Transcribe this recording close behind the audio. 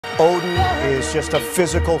Oden is just a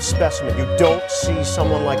physical specimen. You don't see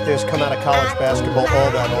someone like this come out of college basketball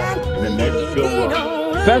all that often. The next Bill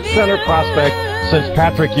Best center prospect since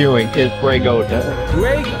Patrick Ewing is Greg Oden.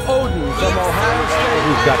 Greg Oden from Ohio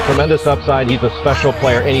State. He's got tremendous upside. He's a special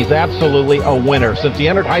player, and he's absolutely a winner. Since he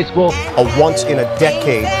entered high school, A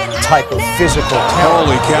once-in-a-decade type of physical talent.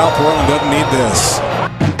 Holy cow, Portland doesn't need this.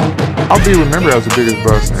 I'll be remembered as the biggest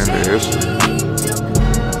bust in the history.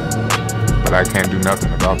 But I can't do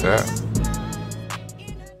nothing about that.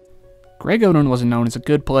 Greg Oden wasn't known as a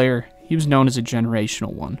good player, he was known as a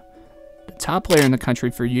generational one. The top player in the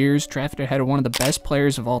country for years, drafted ahead of one of the best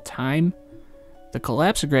players of all time. The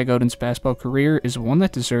collapse of Greg Oden's basketball career is one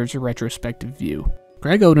that deserves a retrospective view.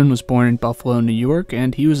 Greg Oden was born in Buffalo, New York,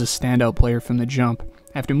 and he was a standout player from the jump.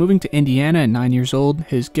 After moving to Indiana at 9 years old,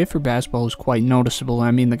 his gift for basketball was quite noticeable.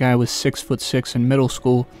 I mean, the guy was 6'6" in middle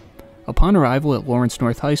school. Upon arrival at Lawrence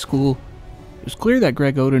North High School, it was clear that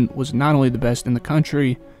Greg Oden was not only the best in the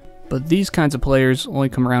country, but these kinds of players only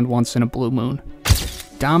come around once in a blue moon.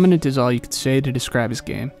 Dominant is all you could say to describe his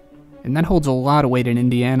game, and that holds a lot of weight in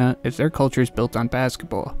Indiana as their culture is built on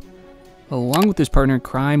basketball. Along with his partner in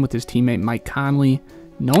crime with his teammate Mike Conley,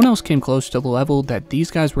 no one else came close to the level that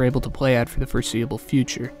these guys were able to play at for the foreseeable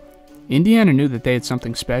future. Indiana knew that they had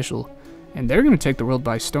something special, and they were going to take the world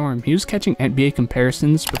by storm. He was catching NBA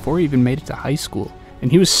comparisons before he even made it to high school,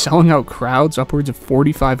 and he was selling out crowds upwards of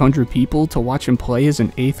 4,500 people to watch him play as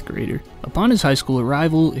an 8th grader. Upon his high school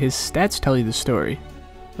arrival, his stats tell you the story.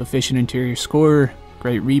 Efficient interior scorer,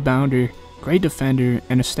 great rebounder, great defender,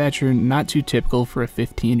 and a stature not too typical for a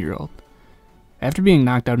 15-year-old. After being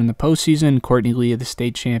knocked out in the postseason, Courtney Lee of the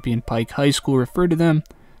state champion Pike High School referred to them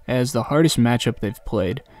as the hardest matchup they've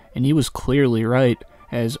played, and he was clearly right,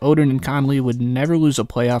 as Oden and Conley would never lose a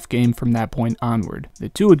playoff game from that point onward. The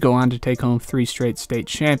two would go on to take home 3 straight state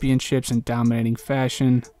championships in dominating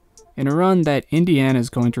fashion, in a run that Indiana is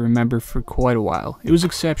going to remember for quite a while. It was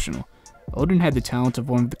exceptional. Oden had the talent of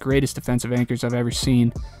one of the greatest defensive anchors I've ever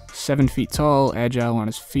seen. 7 feet tall, agile on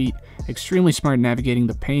his feet, extremely smart navigating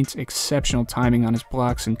the paint, exceptional timing on his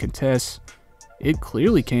blocks and contests. It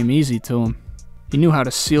clearly came easy to him. He knew how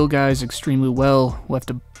to seal guys extremely well,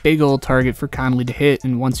 left a big old target for Conley to hit,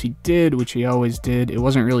 and once he did, which he always did, it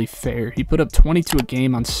wasn't really fair. He put up 22 a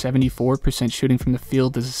game on 74% shooting from the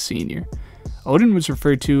field as a senior. Oden was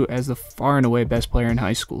referred to as the far and away best player in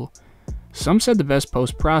high school. Some said the best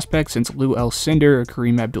post prospect since Lou Alcindor or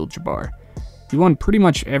Kareem Abdul-Jabbar. He won pretty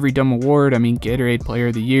much every dumb award. I mean, Gatorade Player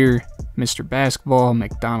of the Year, Mr. Basketball,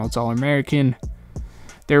 McDonald's All-American.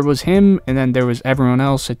 There was him, and then there was everyone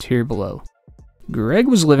else a tier below. Greg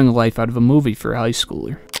was living a life out of a movie for a high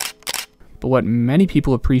schooler. But what many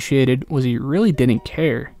people appreciated was he really didn't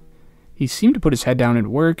care. He seemed to put his head down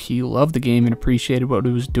and work, he loved the game and appreciated what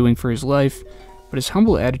he was doing for his life, but his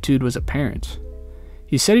humble attitude was apparent.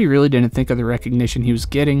 He said he really didn't think of the recognition he was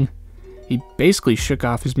getting. He basically shook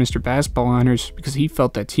off his Mr. Basketball honors because he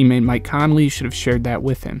felt that teammate Mike Conley should have shared that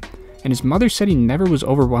with him. And his mother said he never was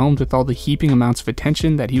overwhelmed with all the heaping amounts of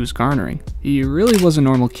attention that he was garnering. He really was a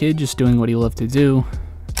normal kid just doing what he loved to do,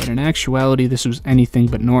 but in actuality this was anything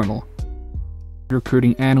but normal.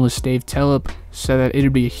 Recruiting analyst Dave Tellup said that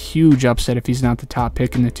it'd be a huge upset if he's not the top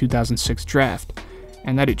pick in the 2006 draft,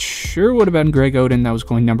 and that it sure would have been Greg Oden that was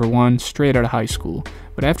going number 1 straight out of high school.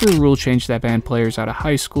 But after a rule change that banned players out of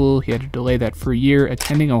high school, he had to delay that for a year,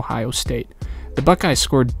 attending Ohio State. The Buckeyes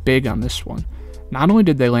scored big on this one. Not only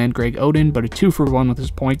did they land Greg Oden, but a 2-for-1 with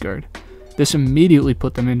his point guard. This immediately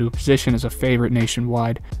put them into a position as a favorite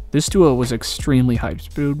nationwide. This duo was extremely hyped,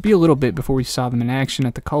 but it would be a little bit before we saw them in action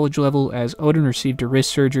at the college level, as Oden received a wrist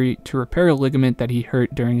surgery to repair a ligament that he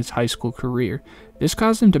hurt during his high school career. This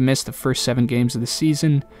caused him to miss the first 7 games of the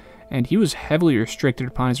season, and he was heavily restricted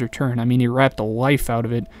upon his return. I mean, he rapped the life out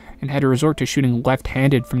of it, and had to resort to shooting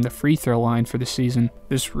left-handed from the free throw line for the season.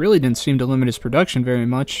 This really didn't seem to limit his production very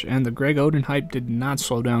much, and the Greg Oden hype did not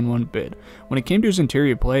slow down one bit. When it came to his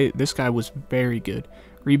interior play, this guy was very good.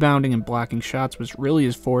 Rebounding and blocking shots was really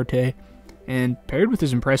his forte, and paired with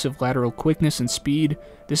his impressive lateral quickness and speed,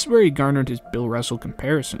 this is where he garnered his Bill Russell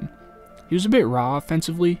comparison. He was a bit raw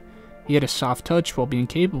offensively. He had a soft touch while being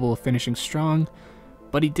capable of finishing strong,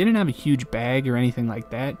 but he didn't have a huge bag or anything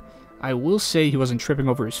like that. I will say he wasn't tripping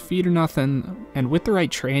over his feet or nothing, and with the right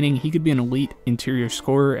training, he could be an elite interior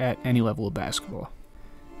scorer at any level of basketball.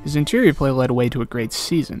 His interior play led away to a great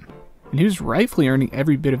season, and he was rightfully earning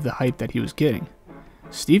every bit of the hype that he was getting.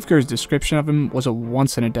 Steve Kerr's description of him was a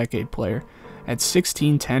once-in-a-decade player, at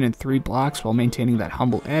 16, 10, and 3 blocks while maintaining that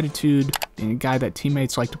humble attitude, being a guy that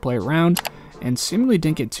teammates like to play around, and seemingly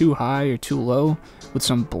didn't get too high or too low, with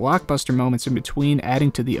some blockbuster moments in between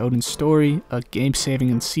adding to the Oden story. A game-saving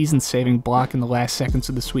and season-saving block in the last seconds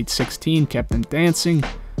of the Sweet 16 kept them dancing,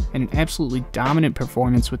 and an absolutely dominant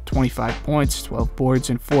performance with 25 points, 12 boards,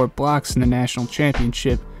 and 4 blocks in the national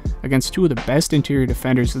championship against two of the best interior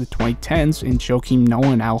defenders of the 2010s in Joakim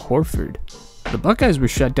Noah and Al Horford. The Buckeyes were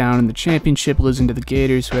shut down in the championship, losing to the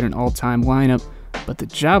Gators, who had an all-time lineup, but the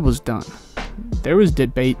job was done. There was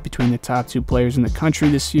debate between the top two players in the country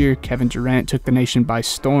this year. Kevin Durant took the nation by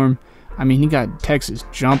storm. I mean, he got Texas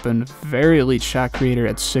jumping, very elite shot creator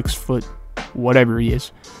at 6 foot, whatever he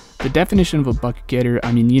is. The definition of a bucket getter,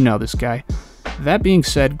 I mean, you know this guy. That being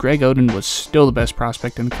said, Greg Oden was still the best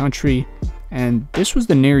prospect in the country, and this was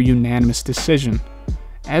the near unanimous decision.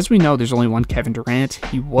 As we know, there's only one Kevin Durant.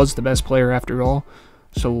 He was the best player after all,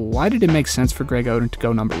 so why did it make sense for Greg Oden to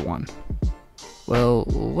go number 1? Well,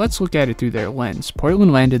 let's look at it through their lens.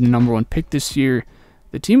 Portland landed the number 1 pick this year.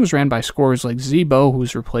 The team was ran by scorers like Zebo, who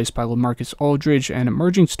was replaced by LaMarcus Aldridge, and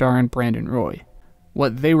emerging star in Brandon Roy.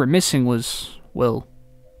 What they were missing was, well,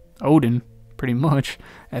 Oden, pretty much.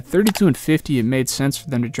 At 32 and 50, it made sense for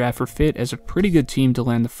them to draft for fit as a pretty good team to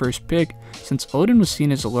land the first pick. Since Oden was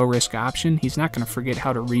seen as a low-risk option, he's not going to forget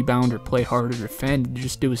how to rebound or play hard or defend and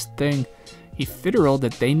just do his thing. He fit a role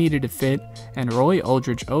that they needed to fit, and Roy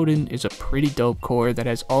Aldridge Oden is a pretty dope core that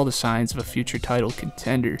has all the signs of a future title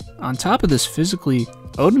contender. On top of this, physically,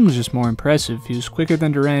 Oden was just more impressive. He was quicker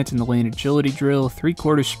than Durant in the lane agility drill,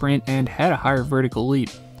 3/4 sprint, and had a higher vertical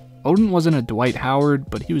leap. Oden wasn't a Dwight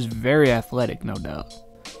Howard, but he was very athletic, no doubt.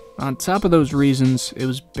 On top of those reasons, it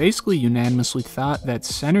was basically unanimously thought that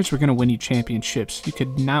centers were going to win you championships. You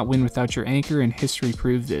could not win without your anchor, and history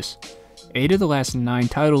proved this. 8 of the last 9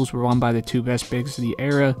 titles were won by the 2 best bigs of the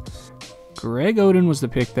era. Greg Oden was the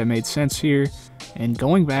pick that made sense here, and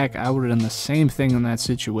going back, I would have done the same thing in that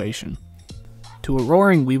situation. To a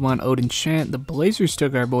roaring "We Want Oden" chant, the Blazers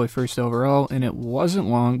took our boy first overall, and it wasn't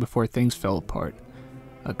long before things fell apart.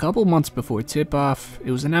 A couple months before tip-off,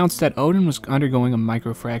 it was announced that Oden was undergoing a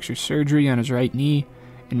microfracture surgery on his right knee,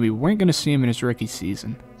 and we weren't going to see him in his rookie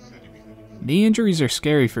season. Knee injuries are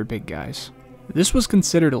scary for big guys. This was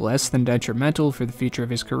considered less than detrimental for the future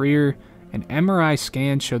of his career. An MRI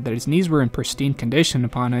scan showed that his knees were in pristine condition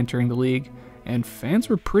upon entering the league, and fans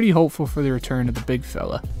were pretty hopeful for the return of the big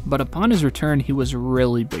fella. But upon his return, he was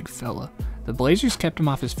really big fella. The Blazers kept him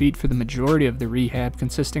off his feet for the majority of the rehab,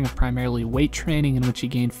 consisting of primarily weight training in which he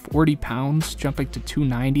gained 40 pounds, jumping to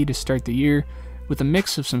 290 to start the year, with a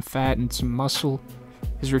mix of some fat and some muscle.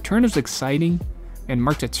 His return was exciting and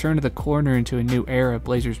marked a turn of the corner into a new era of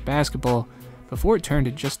Blazers basketball, before it turned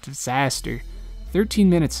to just disaster. 13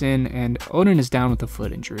 minutes in, and Oden is down with a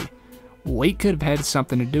foot injury. Weight could have had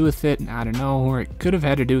something to do with it, I don't know, or it could have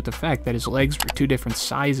had to do with the fact that his legs were 2 different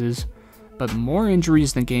sizes, but more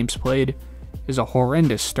injuries than games played is a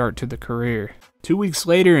horrendous start to the career. 2 weeks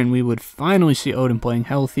later, and we would finally see Oden playing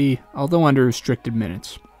healthy, although under restricted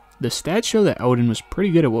minutes. The stats show that Oden was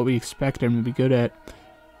pretty good at what we expected him to be good at,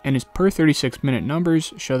 and his per 36 minute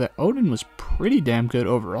numbers show that Oden was pretty damn good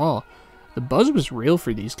overall. The buzz was real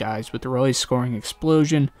for these guys, with Roy's scoring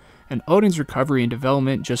explosion, and Oden's recovery and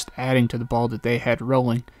development just adding to the ball that they had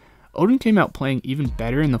rolling. Oden came out playing even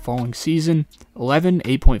better in the following season. 11,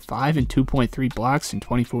 8.5, and 2.3 blocks in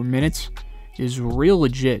 24 minutes is real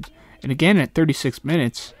legit. And again, at 36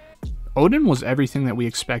 minutes, Oden was everything that we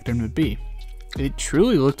expected him to be. It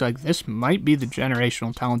truly looked like this might be the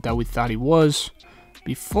generational talent that we thought he was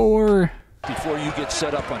before you get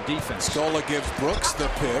set up on defense. Scola gives Brooks the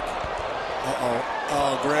pick.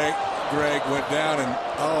 Oh, Greg went down,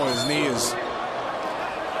 and his knee is...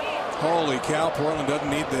 Holy cow, Portland doesn't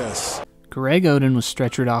need this. Greg Oden was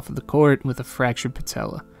stretchered off of the court with a fractured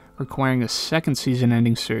patella, requiring a second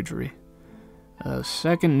season-ending surgery. A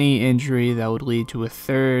second knee injury that would lead to a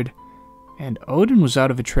third, and Oden was out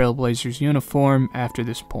of a Trailblazers uniform after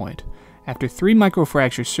this point. After 3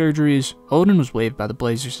 microfracture surgeries, Oden was waived by the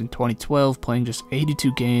Blazers in 2012, playing just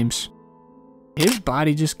 82 games. His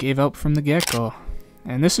body just gave up from the get-go,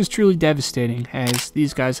 and this is truly devastating, as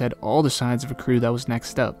these guys had all the signs of a crew that was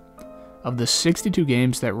next up. Of the 62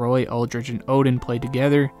 games that Roy, Aldridge, and Oden played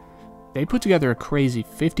together, they put together a crazy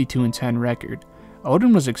 52-10 record.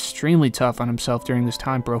 Oden was extremely tough on himself during this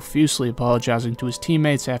time, profusely apologizing to his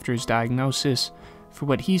teammates after his diagnosis for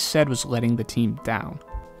what he said was letting the team down.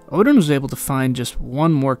 Oden was able to find just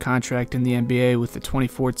one more contract in the NBA with the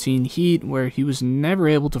 2014 Heat, where he was never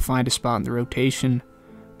able to find a spot in the rotation,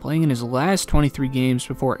 playing in his last 23 games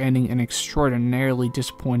before ending an extraordinarily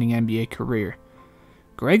disappointing NBA career.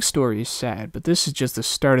 Greg's story is sad, but this is just the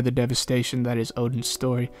start of the devastation that is Oden's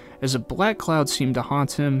story, as a black cloud seemed to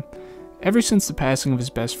haunt him, ever since the passing of his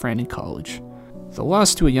best friend in college. The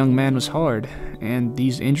loss to a young man was hard, and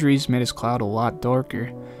these injuries made his cloud a lot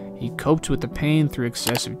darker. He coped with the pain through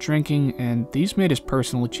excessive drinking, and these made his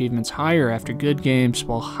personal achievements higher after good games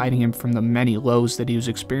while hiding him from the many lows that he was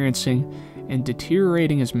experiencing and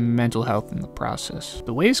deteriorating his mental health in the process.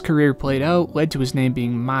 The way his career played out led to his name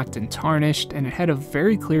being mocked and tarnished, and it had a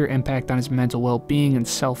very clear impact on his mental well-being and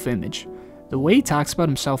self-image. The way he talks about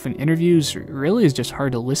himself in interviews really is just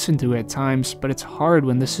hard to listen to at times, but it's hard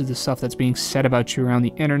when this is the stuff that's being said about you around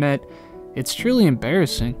the internet. It's truly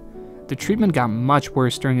embarrassing. The treatment got much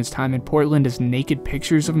worse during his time in Portland as naked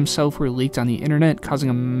pictures of himself were leaked on the internet, causing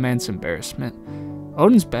immense embarrassment.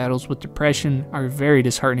 Oden's battles with depression are very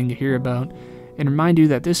disheartening to hear about, and remind you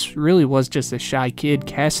that this really was just a shy kid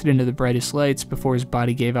casted into the brightest lights before his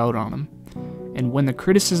body gave out on him. And when the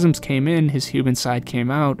criticisms came in, his human side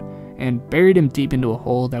came out, and buried him deep into a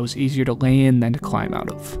hole that was easier to lay in than to climb out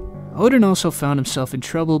of. Oden also found himself in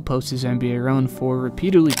trouble post his NBA run for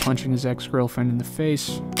repeatedly punching his ex-girlfriend in the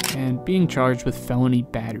face and being charged with felony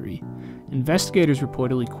battery. Investigators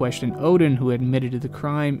reportedly questioned Oden, who admitted to the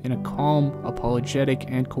crime in a calm, apologetic,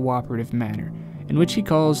 and cooperative manner, in which he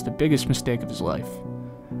calls the biggest mistake of his life.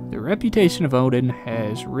 The reputation of Oden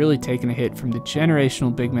has really taken a hit from the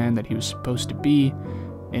generational big man that he was supposed to be,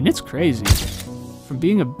 and it's crazy. From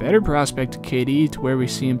being a better prospect to KD to where we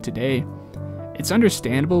see him today, it's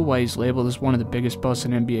understandable why he's labeled as one of the biggest busts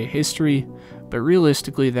in NBA history, but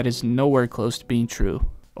realistically that is nowhere close to being true.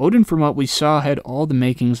 Oden, from what we saw, had all the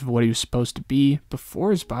makings of what he was supposed to be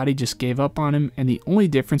before his body just gave up on him, and the only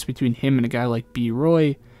difference between him and a guy like B.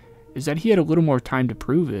 Roy is that he had a little more time to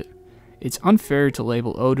prove it. It's unfair to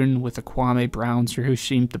label Oden with the Kwame Browns or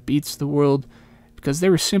Hashim Thabits of the world, because they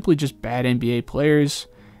were simply just bad NBA players,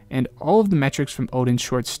 and all of the metrics from Oden's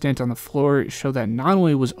short stint on the floor show that not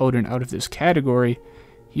only was Oden out of this category,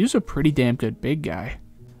 he was a pretty damn good big guy.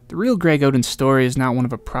 The real Greg Oden story is not one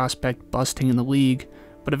of a prospect busting in the league,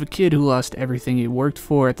 but of a kid who lost everything he worked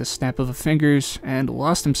for at the snap of a fingers and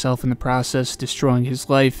lost himself in the process, destroying his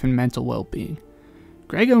life and mental well-being.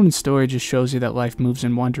 Greg Oden's story just shows you that life moves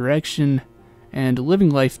in one direction, and living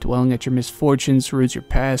life dwelling at your misfortunes ruins your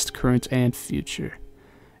past, current, and future.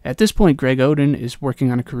 At this point, Greg Oden is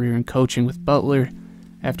working on a career in coaching with Butler,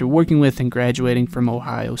 after working with and graduating from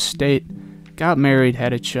Ohio State, got married,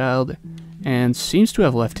 had a child, and seems to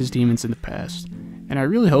have left his demons in the past. And I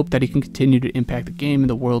really hope that he can continue to impact the game and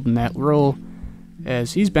the world in that role,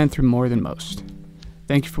 as he's been through more than most.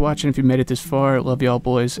 Thank you for watching. If you made it this far, love y'all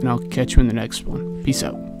boys, and I'll catch you in the next one. Peace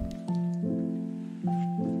out.